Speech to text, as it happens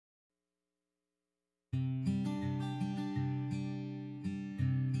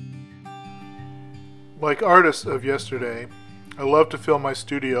Like artists of yesterday, I love to fill my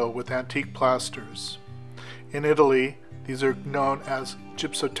studio with antique plasters. In Italy, these are known as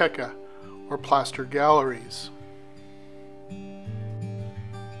Gipsoteca, or plaster galleries.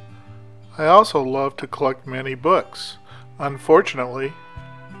 I also love to collect many books. Unfortunately,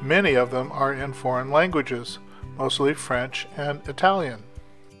 many of them are in foreign languages, mostly French and Italian.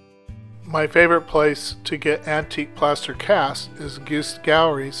 My favorite place to get antique plaster casts is Giust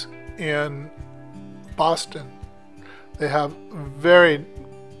Gallery in Boston. They have very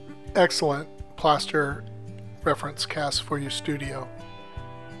excellent plaster reference casts for your studio.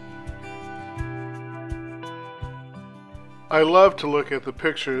 I love to look at the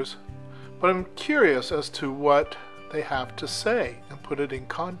pictures, but I'm curious as to what they have to say and put it in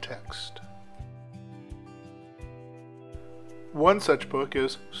context. One such book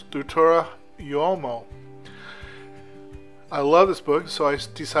is Stuttura Uomo. I love this book, so I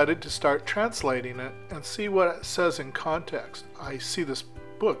decided to start translating it and see what it says in context. I see this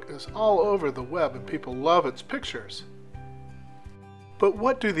book is all over the web and people love its pictures. But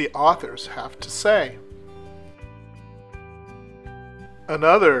what do the authors have to say?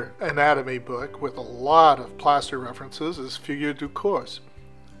 Another anatomy book with a lot of plaster references is Figure du Corps.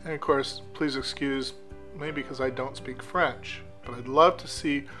 And of course, please excuse me because I don't speak French, but I'd love to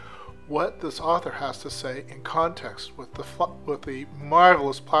see what this author has to say in context with the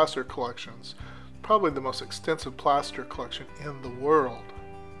marvelous plaster collections, probably the most extensive plaster collection in the world.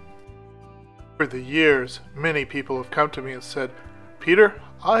 Over the years, many people have come to me and said, "Peter,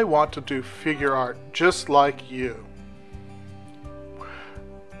 I want to do figure art just like you."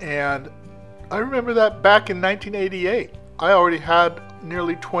 And I remember that back in 1988. I already had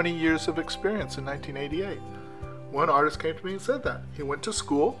nearly 20 years of experience in 1988. One artist came to me and said that. He went to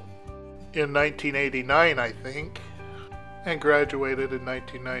school in 1989, I think, and graduated in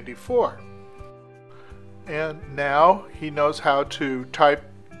 1994. And now he knows how to type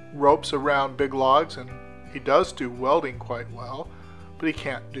ropes around big logs, and he does do welding quite well, but he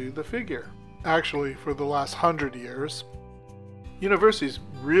can't do the figure. Actually, for the last 100 years, universities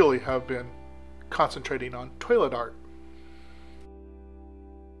really have been concentrating on toilet art.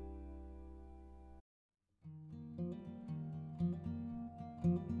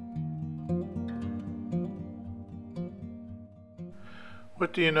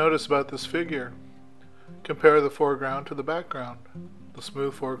 What do you notice about this figure? Compare the foreground to the background, the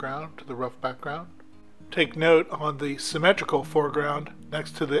smooth foreground to the rough background. Take note on the symmetrical foreground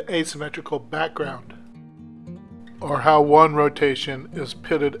next to the asymmetrical background, or how one rotation is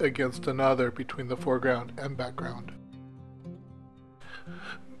pitted against another between the foreground and background.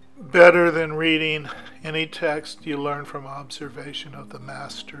 Better than reading any text, you learn from observation of the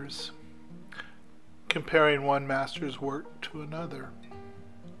masters, comparing one master's work to another.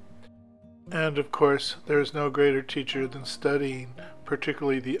 And of course, there is no greater teacher than studying,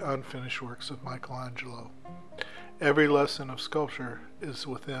 particularly the unfinished works of Michelangelo. Every lesson of sculpture is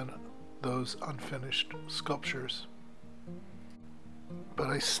within those unfinished sculptures. But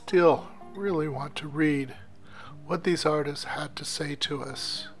I still really want to read what these artists had to say to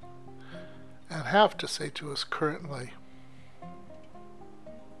us, and have to say to us currently.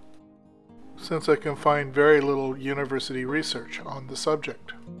 Since I can find very little university research on the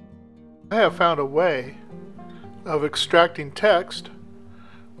subject, I have found a way of extracting text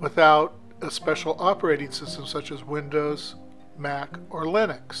without a special operating system such as Windows, Mac, or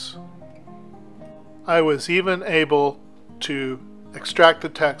Linux. I was even able to extract the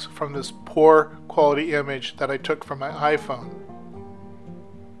text from this poor quality image that I took from my iPhone.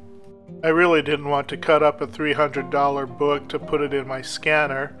 I really didn't want to cut up a $300 book to put it in my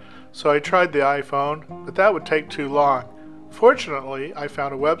scanner, so I tried the iPhone, but that would take too long. Fortunately, I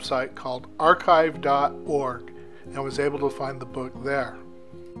found a website called archive.org and was able to find the book there.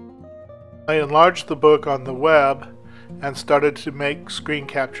 I enlarged the book on the web and started to make screen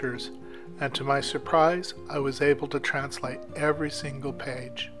captures, and to my surprise, I was able to translate every single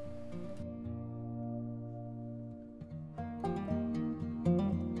page.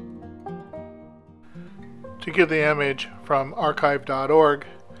 To get the image from archive.org,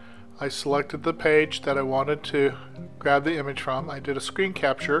 I selected the page that I wanted to grab the image from. I did a screen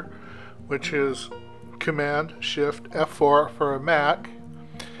capture, which is Command Shift F4 for a Mac,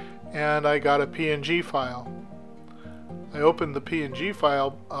 and I got a PNG file. I opened the PNG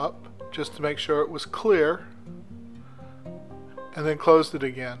file up just to make sure it was clear, and then closed it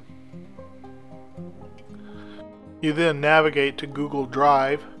again. You then navigate to Google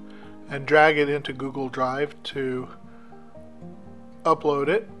Drive and drag it into Google Drive to upload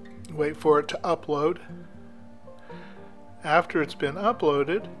it. Wait for it to upload. After it's been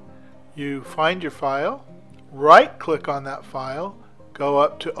uploaded, You find your file, right click on that file, go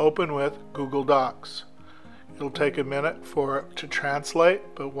up to Open with Google Docs. It'll take a minute for it to translate,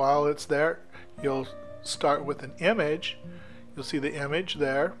 but while it's there, you'll start with an image. You'll see the image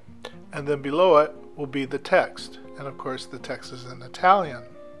there, and then below it will be the text. And of course the text is in Italian.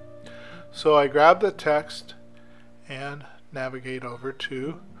 So I grab the text and navigate over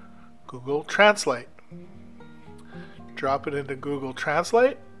to Google Translate. Drop it into Google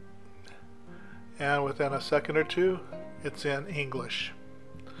Translate, and within a second or two it's in English.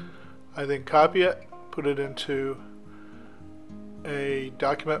 I then copy it, put it into a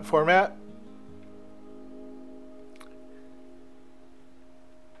document format,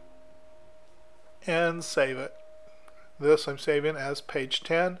 and save it. This I'm saving as page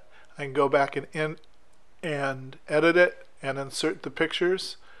 10. I can go back and edit it and insert the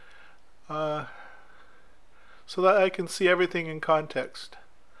pictures so that I can see everything in context.